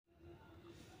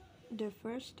The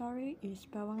first story is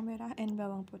Bawang Merah and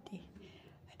Bawang Putih.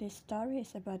 This story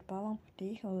is about Bawang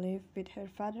Putih who lived with her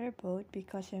father both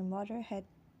because her mother had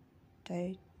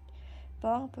died.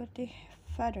 Bawang Putih's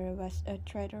father was a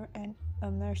trader and a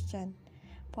merchant.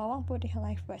 Bawang Putih's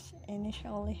life was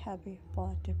initially happy,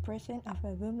 but the presence of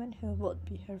a woman who would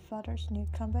be her father's new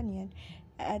companion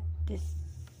at the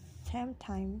same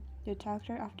time, the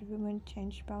character of the woman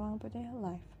changed Bawang Putih's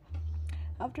life.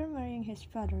 After marrying his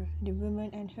father, the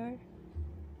woman and her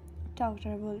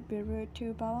daughter would be rude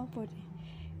to Bawang Putih.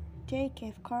 They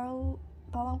gave Bawang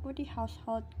Putih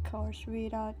household chores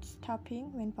without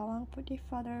stopping when Bawang Putih's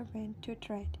father went to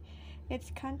trade.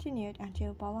 It continued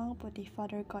until Bawang Putih's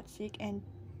father got sick and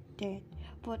died.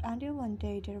 But until one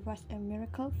day there was a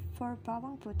miracle for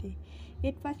Bawang Putih.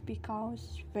 It was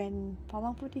because when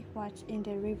Bawang Putih was in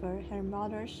the river, her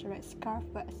mother's red scarf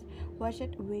was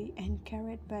washed away and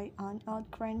carried by an old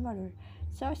grandmother,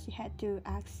 so she had to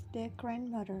ask the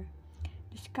grandmother.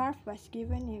 The scarf was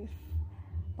given if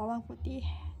Bawang Putih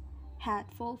had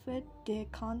fulfilled the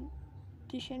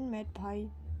condition made by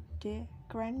the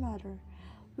grandmother,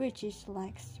 which is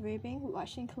like sweeping,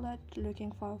 washing clothes,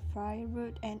 looking for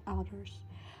firewood, and others.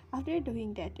 After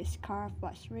doing that, the scarf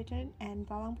was returned and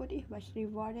Bawang Putih was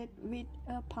rewarded with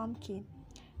a pumpkin.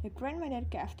 The grandmother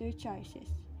gave two choices,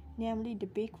 namely the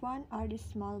big one or the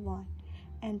small one,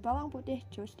 and Bawang Putih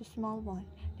chose the small one.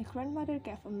 The grandmother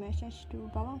gave a message to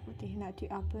Bawang Putih not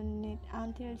to open it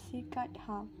until she got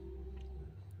home.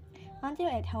 Until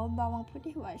at home, Bawang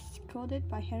Putih was scolded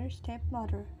by her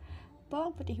stepmother.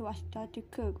 Bawang Putih was taught to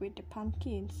cook with the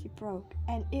pumpkin she broke,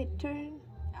 and it turned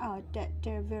out that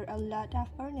there were a lot of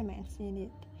ornaments in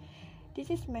it.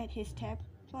 This made his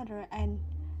stepmother and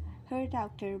her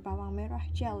daughter Bawang Merah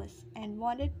jealous and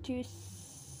wanted to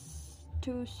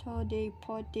so they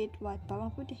both did what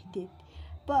Bawang Putih did.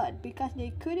 But because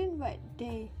they couldn't wait,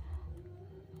 they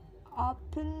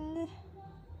opened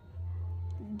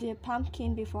the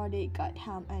pumpkin before they got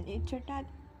home, and it turned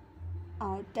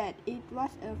out that it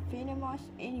was a venomous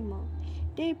animal.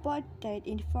 They both died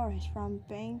in the forest from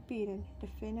being bitten. The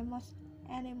venomous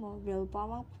animal will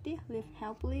Bawang Putih live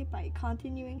happily by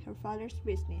continuing her father's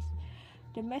business.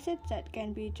 The message that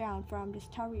can be drawn from the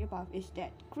story above is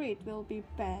that greed will be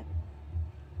bad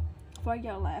for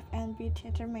your life and be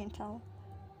detrimental.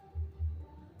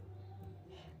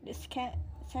 The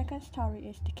second story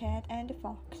is The Cat and the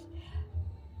Fox.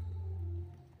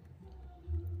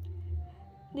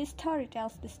 This story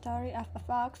tells the story of a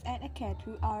fox and a cat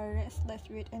who are restless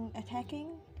with an attacking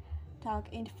dog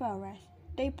in the forest.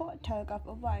 They both tug of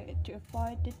a way to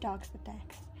avoid the dog's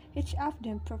attacks. Each of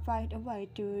them provides a way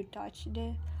to dodge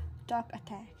the dog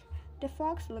attack. The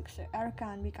fox looks so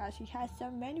arrogant because he has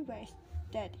so many ways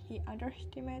that he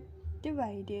underestimates the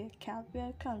way the cat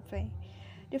will convey.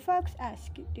 The fox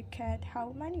asks the cat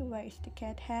how many ways the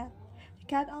cat had. The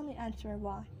cat only answered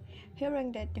one.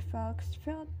 Hearing that, the fox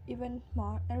felt even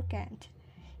more arrogant.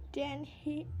 Then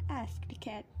he asked the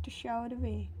cat to show the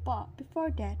way, but before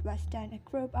that was done, a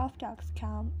group of dogs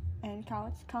came and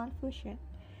caused confusion.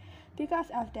 Because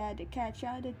of that, the cat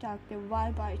showed the dog the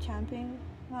way by jumping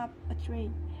up a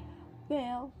tree.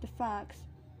 Well, the fox,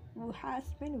 who has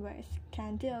many ways,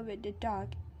 can deal with the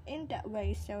dog in that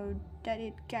way so that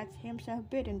it gets himself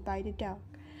bitten by the dog.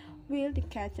 Will the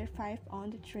cat survive on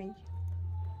the tree?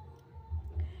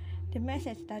 The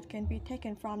message that can be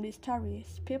taken from this story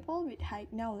is people with high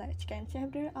knowledge can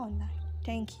save their own life.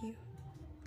 Thank you.